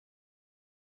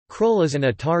Krull is an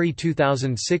Atari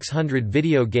 2600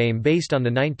 video game based on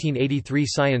the 1983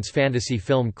 science fantasy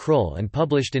film Krull and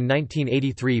published in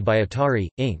 1983 by Atari,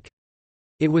 Inc.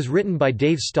 It was written by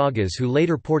Dave Stogges, who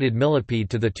later ported Millipede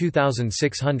to the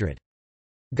 2600.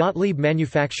 Gottlieb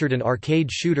manufactured an arcade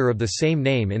shooter of the same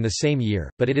name in the same year,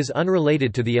 but it is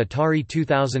unrelated to the Atari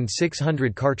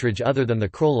 2600 cartridge other than the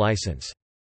Krull license.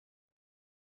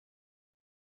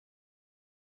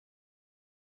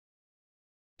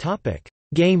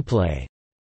 Gameplay.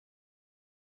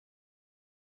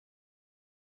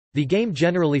 The game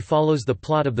generally follows the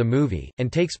plot of the movie,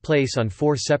 and takes place on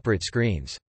 4 separate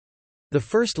screens. The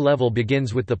first level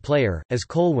begins with the player, as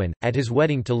Colwyn, at his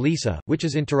wedding to Lisa, which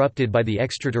is interrupted by the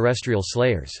extraterrestrial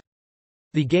Slayers.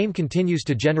 The game continues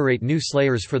to generate new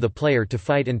Slayers for the player to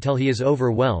fight until he is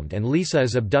overwhelmed and Lisa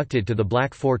is abducted to the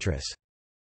Black Fortress.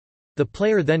 The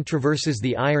player then traverses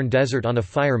the Iron Desert on a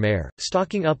fire mare,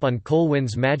 stocking up on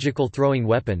Colwyn's magical throwing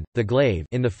weapon, the glaive.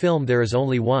 In the film there is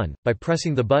only one, by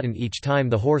pressing the button each time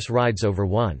the horse rides over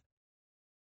one.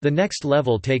 The next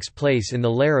level takes place in the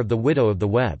lair of the Widow of the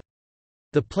Web.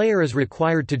 The player is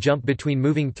required to jump between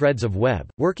moving threads of web,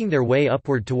 working their way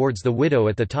upward towards the Widow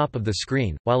at the top of the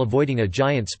screen, while avoiding a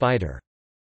giant spider.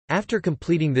 After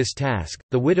completing this task,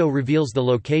 the Widow reveals the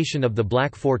location of the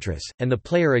Black Fortress, and the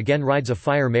player again rides a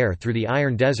fire mare through the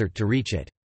Iron Desert to reach it.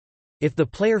 If the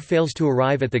player fails to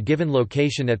arrive at the given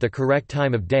location at the correct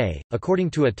time of day,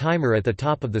 according to a timer at the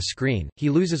top of the screen, he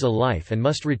loses a life and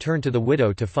must return to the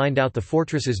Widow to find out the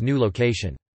fortress's new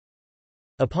location.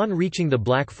 Upon reaching the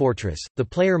Black Fortress, the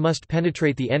player must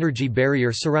penetrate the energy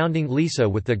barrier surrounding Lisa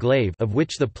with the glaive, of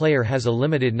which the player has a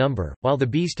limited number, while the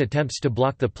beast attempts to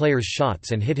block the player's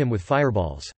shots and hit him with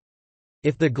fireballs.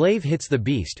 If the glaive hits the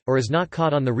beast, or is not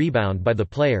caught on the rebound by the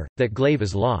player, that glaive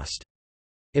is lost.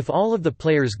 If all of the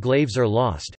player's glaives are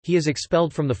lost, he is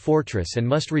expelled from the fortress and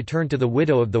must return to the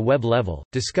Widow of the Web level,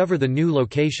 discover the new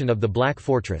location of the Black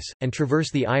Fortress, and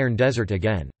traverse the Iron Desert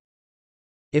again.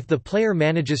 If the player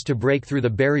manages to break through the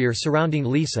barrier surrounding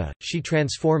Lisa, she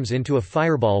transforms into a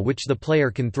fireball which the player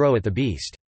can throw at the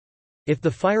beast. If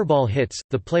the fireball hits,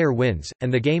 the player wins,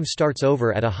 and the game starts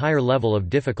over at a higher level of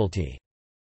difficulty.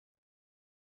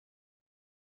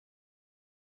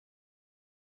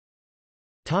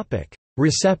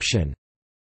 Reception.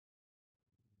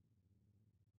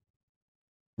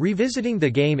 Revisiting the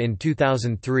game in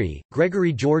 2003,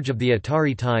 Gregory George of the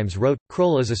Atari Times wrote,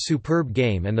 "Krull is a superb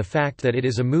game and the fact that it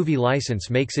is a movie license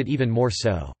makes it even more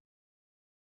so.